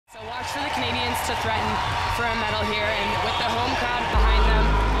Watch for the Canadians to threaten for a medal here, and with the home crowd behind them,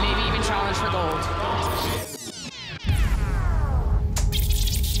 maybe even challenge for gold.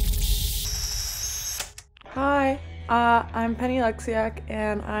 Hi, I'm Penny Oleksiak,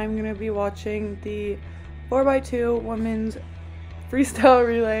 and I'm going to be watching the 4x2 women's freestyle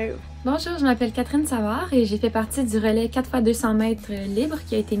relay. Bonjour, je m'appelle Katerine Savard et j'ai fait partie du relais 4x200 mètres libre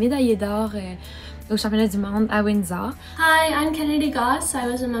qui a été médaillé d'or au Championnat du monde à Windsor. Hi, I'm Kennedy Goss. I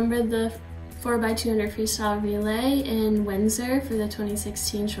was a member of the 4x200 freestyle relay in Windsor for the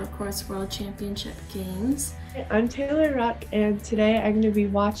 2016 Short Course World Championship Games. I'm Taylor Ruck, and today I'm going to be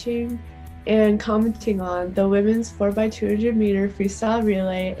watching and commenting on the women's 4x200 meter freestyle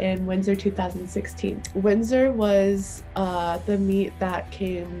relay in Windsor 2016. Windsor was the meet that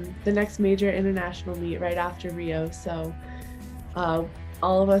came, the next major international meet right after Rio, so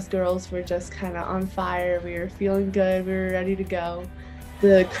all of us girls were just kind of on fire. We were feeling good, we were ready to go.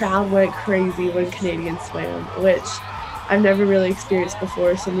 The crowd went crazy when Canadians swam, which I've never really experienced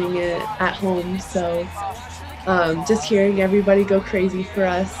before swimming it at home, so just hearing everybody go crazy for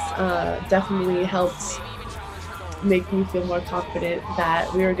us definitely helped make me feel more confident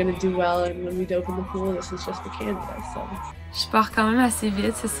that we were going to do well, and when we dove in the pool, this was just for Canada. So. Je pars quand même assez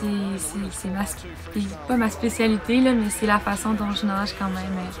vite, ça c'est pas ma spécialité là, mais c'est la façon dont je nage quand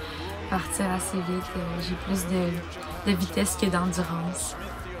même, partir assez vite. J'ai plus de vitesse que d'endurance.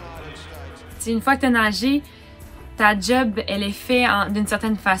 Une fois que tu as nagé, ta job elle est faite d'une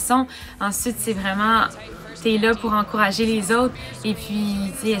certaine façon. Ensuite c'est vraiment t'es là pour encourager les autres et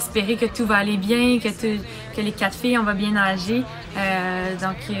puis espérer que tout va aller bien, que les 4 filles on va bien nager.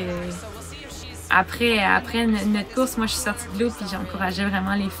 Après notre course, moi je suis sortie de l'eau puis j'encourageais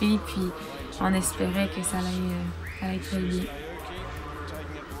vraiment les filles puis on espérait que ça allait très bien.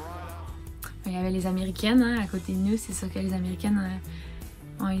 Il y avait les Américaines à côté de nous, c'est sûr que les Américaines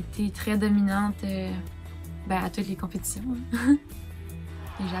ont été très dominantes à toutes les compétitions.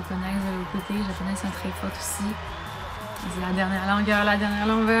 Les Japonaises de l'autre côté, les Japonaises sont très fortes aussi. C'est la dernière longueur,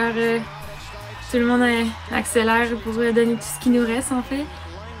 tout le monde accélère pour donner tout ce qui nous reste en fait.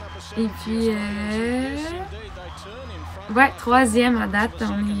 Et puis, ouais, troisième à date,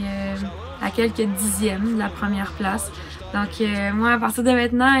 on est à quelques dixièmes de la première place. Donc moi, à partir de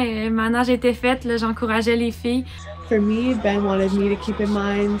maintenant, ma nage était faite, j'encourageais les filles. For me, Ben wanted me to keep in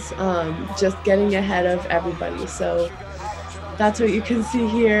mind just getting ahead of everybody, so that's what you can see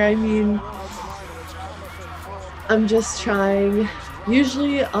here. I mean, I'm just trying,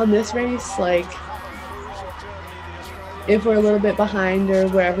 usually on this race, like, if we're a little bit behind or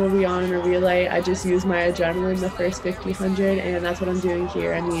wherever we are in a relay, I just use my adrenaline the first 50, 100, and that's what I'm doing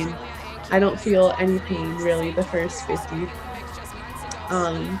here. I mean, I don't feel any pain really the first 50.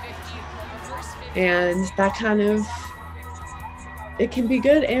 And that kind of, it can be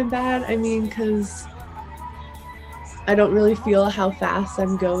good and bad, I mean, because I don't really feel how fast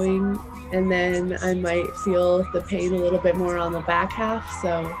I'm going, and then I might feel the pain a little bit more on the back half,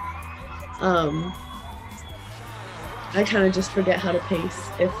 so I kind of just forget how to pace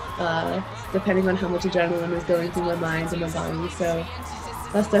if depending on how much adrenaline is going through my mind and my body. So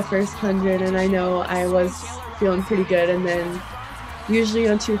that's the first 100, and I know I was feeling pretty good, and then usually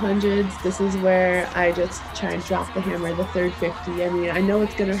on 200s, this is where I just try and drop the hammer, the third 50. I mean, I know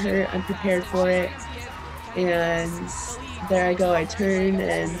it's gonna hurt, I'm prepared for it, and there I go, I turn,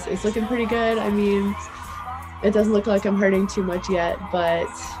 and it's looking pretty good. I mean, it doesn't look like I'm hurting too much yet, but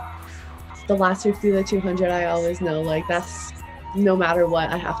the last 50 to 200, I always know, like, that's no matter what,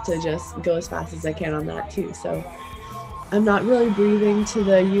 I have to just go as fast as I can on that too. So I'm not really breathing to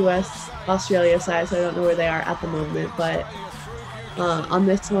the US-Australia side, so I don't know where they are at the moment, but on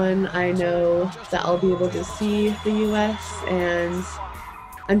this one, I know that I'll be able to see the US, and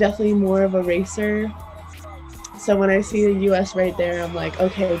I'm definitely more of a racer. So when I see the US right there, I'm like,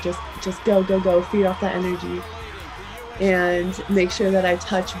 okay, just go, feed off that energy. And make sure that I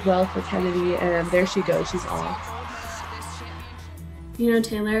touch well for Kennedy, and there she goes, she's off. You know,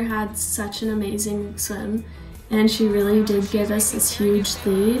 Taylor had such an amazing swim, and she really did give us this huge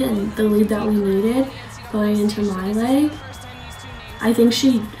lead, and the lead that we needed going into my leg. I think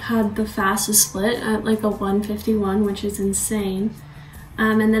she had the fastest split at like a 151, which is insane.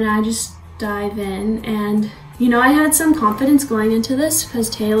 And then I just dive in, and you know, I had some confidence going into this because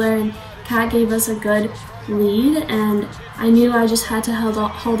Taylor and Kat gave us a good lead, and I knew I just had to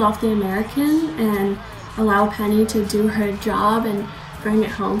hold off the American and allow Penny to do her job and bring it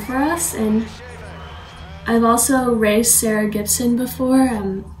home for us. And I've also raced Sarah Gibson before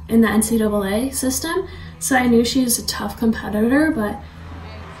in the NCAA system, so I knew she was a tough competitor, but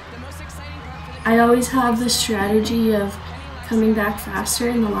I always have the strategy of coming back faster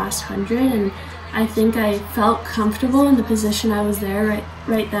in the last 100, and I think I felt comfortable in the position I was there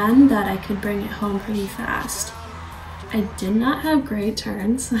right then that I could bring it home pretty fast. I did not have great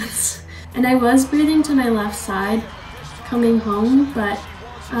turns, and I was breathing to my left side coming home, but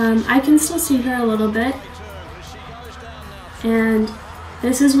I can still see her a little bit. And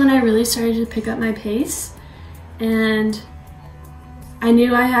this is when I really started to pick up my pace, and I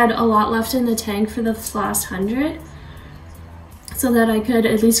knew I had a lot left in the tank for this last 100, so that I could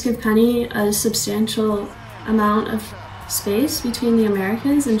at least give Penny a substantial amount of space between the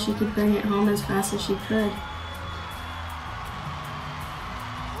Americans and she could bring it home as fast as she could.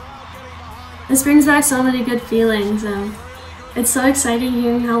 This brings back so many good feelings. It's so exciting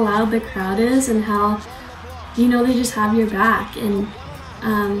hearing how loud the crowd is and how, you know, they just have your back, and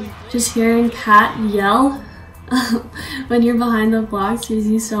just hearing Kat yell when you're behind the blocks gives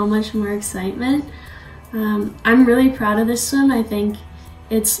you so much more excitement. I'm really proud of this swim. I think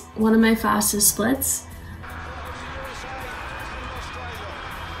it's one of my fastest splits.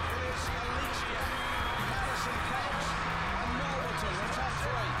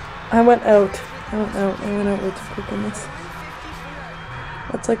 I went out way too quick in this.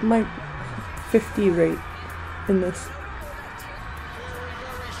 That's like my 50 rate in this.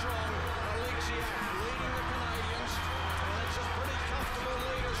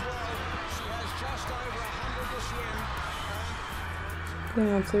 The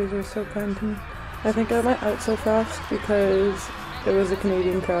announcers are so kind to me. I think I went out so fast because it was a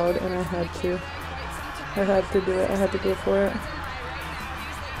Canadian crowd and I had to do it. I had to go for it.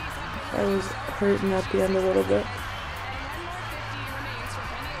 I was hurting at the end a little bit.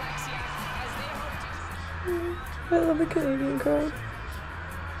 I love a Canadian crowd.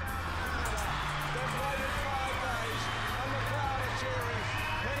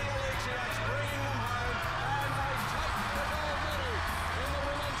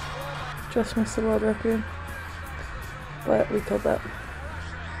 Just missed the world record, but we killed that.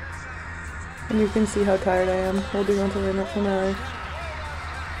 And you can see how tired I am holding on to the net for my life.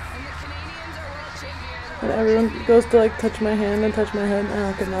 And everyone goes to like touch my hand and touch my head, and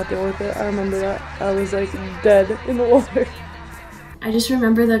I could not deal with it. I remember that. I was like dead in the water. I just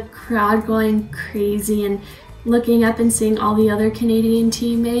remember the crowd going crazy and looking up and seeing all the other Canadian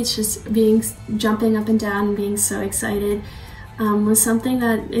teammates just jumping up and down and being so excited. Was something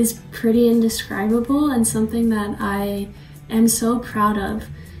that is pretty indescribable and something that I am so proud of,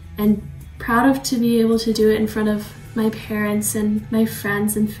 and proud of to be able to do it in front of my parents and my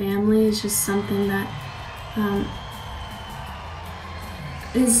friends and family. Is just something that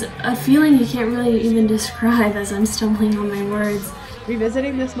is a feeling you can't really even describe as I'm stumbling on my words.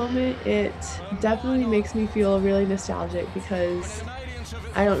 Revisiting this moment, it definitely makes me feel really nostalgic because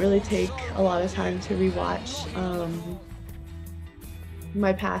I don't really take a lot of time to rewatch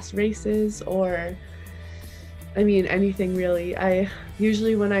my past races, or I mean anything really. I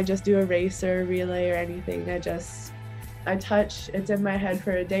usually, when I just do a race or a relay or anything, I touch, it's in my head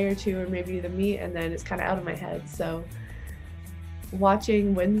for a day or two, or maybe the meet, and then it's kind of out of my head. So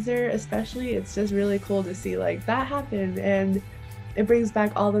watching Windsor especially, it's just really cool to see like that happen, and it brings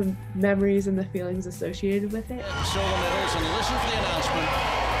back all the memories and the feelings associated with it. Silver medals, and listen for the announcement.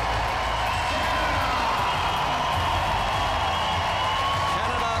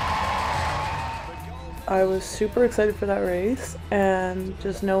 I was super excited for that race, and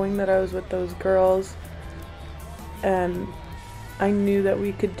just knowing that I was with those girls, and I knew that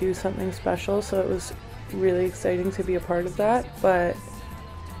we could do something special, so it was really exciting to be a part of that. But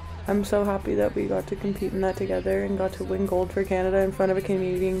I'm so happy that we got to compete in that together and got to win gold for Canada in front of a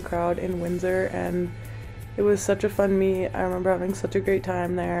Canadian crowd in Windsor, and it was such a fun meet. I remember having such a great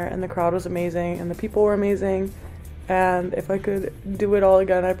time there, and the crowd was amazing and the people were amazing, and if I could do it all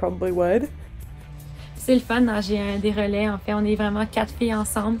again, I probably would. C'est le fun nager des relais. En fait, on est vraiment 4 filles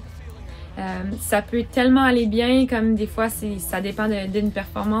ensemble. Ça peut tellement aller bien, comme des fois, ça dépend d'une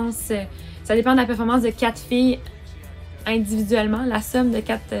performance. Ça dépend de la performance de 4 filles individuellement, la somme de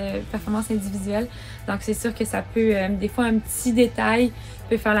 4 performances individuelles. Donc, c'est sûr que ça peut, des fois, un petit détail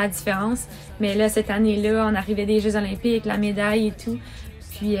peut faire la différence. Mais là, cette année-là, on arrivait des Jeux olympiques, la médaille et tout.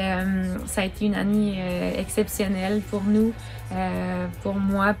 Puis, ça a été une année exceptionnelle pour nous, pour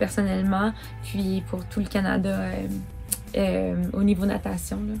moi personnellement, puis pour tout le Canada au niveau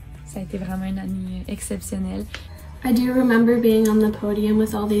natation, là. Ça a été vraiment une année exceptionnelle. I do remember being on the podium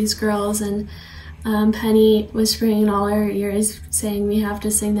with all these girls, and Penny whispering in all our ears saying we have to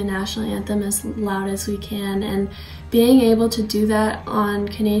sing the national anthem as loud as we can, and being able to do that on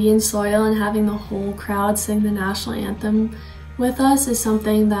Canadian soil and having the whole crowd sing the national anthem with us is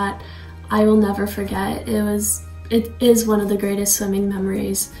something that I will never forget. It was it is one of the greatest swimming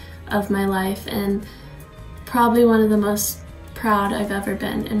memories of my life, and probably one of the most proud I've ever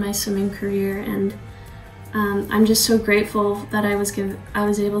been in my swimming career. And I'm just so grateful that I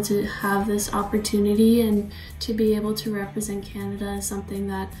was able to have this opportunity, and to be able to represent Canada is something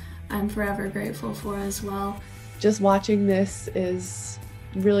that I'm forever grateful for as well. Just watching this is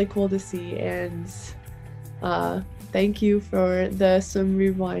really cool to see, and thank you for the swim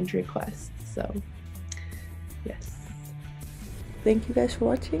rewind request. So yes. Thank you guys for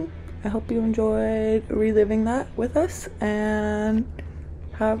watching. I hope you enjoyed reliving that with us, and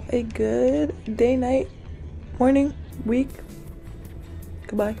have a good day, night, morning, week.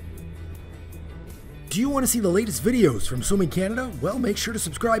 Goodbye. Do you want to see the latest videos from Swimming Canada? Well, make sure to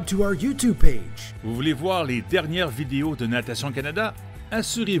subscribe to our YouTube page. Vous voulez voir les dernières vidéos de Natation Canada?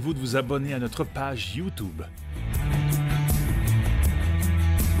 Assurez-vous de vous abonner à notre page YouTube.